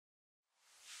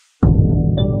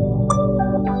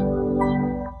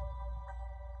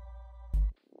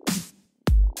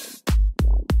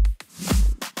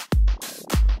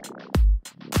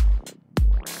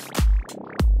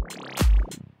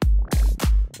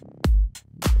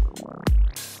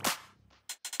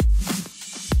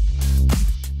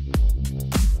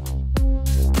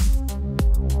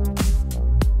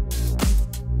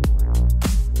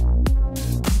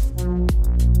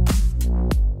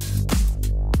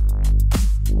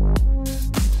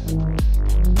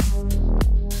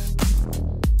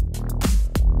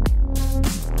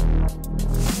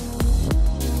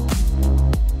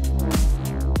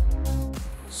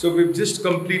So we've just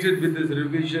completed with this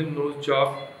revision nose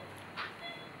job.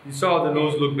 You saw how the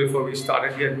nose looked before we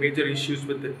started. He had major issues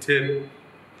with the tip.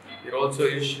 He had also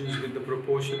issues with the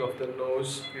proportion of the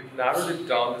nose. We've narrowed it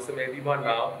down. There's some edema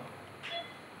now.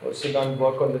 Also done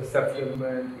work on the septum,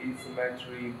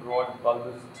 asymmetry, broad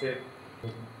bulbous tip.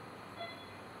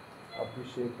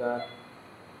 Appreciate that.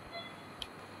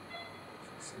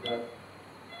 See that?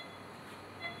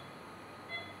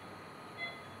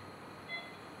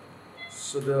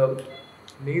 So the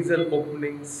nasal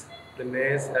openings, the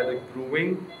nares had a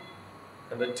grooving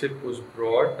and the tip was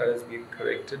broad. That has been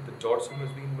corrected. The dorsum has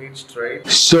been made straight.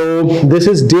 So this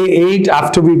is day 8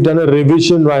 after we've done a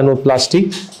revision rhinoplasty.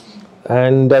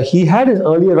 And he had an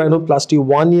earlier rhinoplasty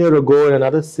 1 year ago in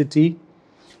another city.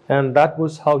 And that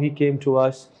was how he came to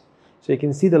us. So you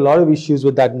can see there are a lot of issues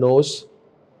with that nose.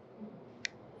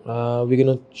 We're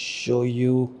going to show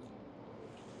you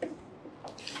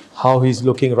how he's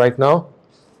looking right now.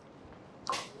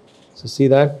 So see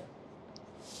that?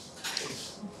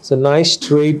 It's a nice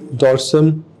straight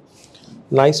dorsum,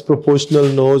 nice proportional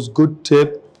nose, good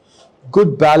tip,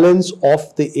 good balance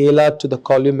of the ala to the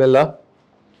columella.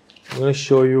 I'm going to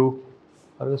show you.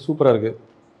 Super argu.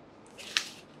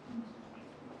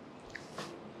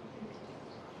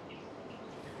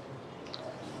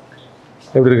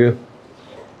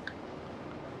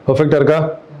 Perfect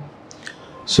arga.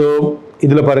 So,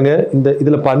 idhula paranga,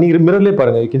 idhula pani mirror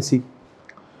paranga, you can see.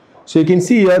 So you can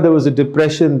see here there was a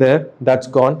depression there, that's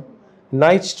gone.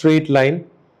 Nice straight line.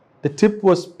 The tip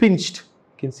was pinched.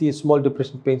 You can see a small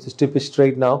depression pinch. The tip is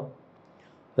straight now.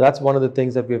 That's one of the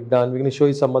things that we have done. We're going to show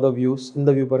you some other views in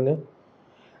the view.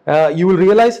 You will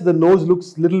realize the nose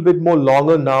looks a little bit more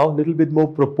longer now, a little bit more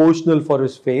proportional for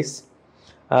his face.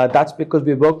 That's because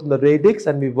we worked on the radix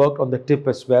and we worked on the tip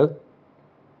as well.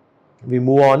 We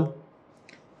move on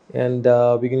and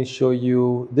we're going to show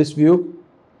you this view.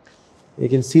 You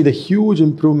can see the huge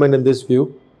improvement in this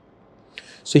view.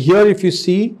 So here if you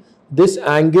see, this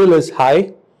angle is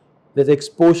high. There's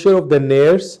exposure of the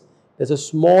nares. There's a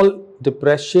small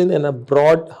depression and a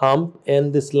broad hump,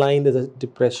 and this line is a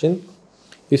depression.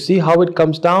 You see how it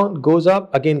comes down, goes up,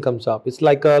 again comes up. It's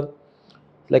like a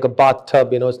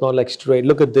bathtub, you know, it's not like straight.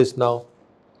 Look at this now.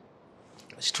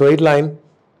 Straight line,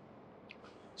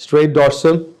 straight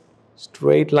dorsum,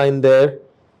 straight line there,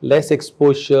 less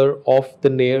exposure of the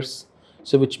nares.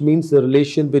 So which means the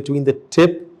relation between the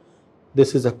tip,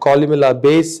 this is a columella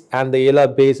base, and the ala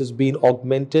base has been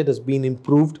augmented, has been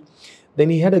improved. Then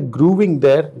he had a grooving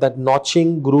there, that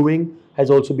notching, grooving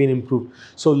has also been improved.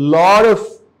 So a lot of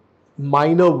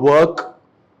minor work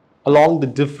along the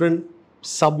different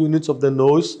subunits of the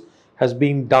nose has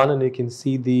been done, and you can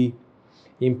see the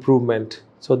improvement.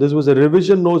 So this was a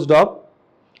revision nose job.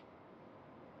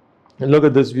 And look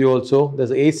at this view also,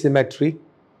 there's asymmetry.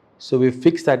 So we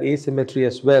fixed that asymmetry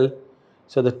as well.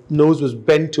 So the nose was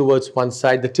bent towards one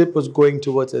side, the tip was going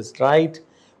towards its right,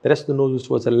 the rest of the nose was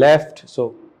towards the left.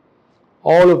 So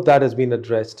all of that has been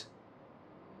addressed.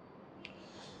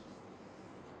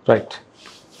 Right.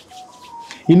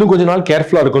 இன்னும் கொஞ்ச நாள்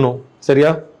கேர்ஃபுல்லா இருக்கணும்.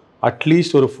 சரியா? At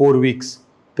least ஒரு 4 weeks,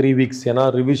 3 weeks. ஏன்னா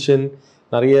revision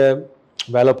நிறைய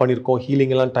வேலை பண்ணியிருக்கோம்,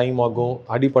 ஹீலிங் எல்லாம் டைம் ஆகும்.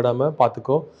 அடிபடாமல்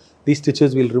பார்த்துக்கோ. These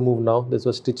stitches will remove now. There's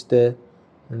a stitch there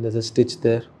and there's a stitch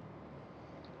there.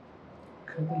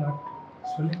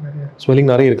 Swelling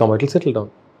நிறைய இருக்காமா. It will settle down.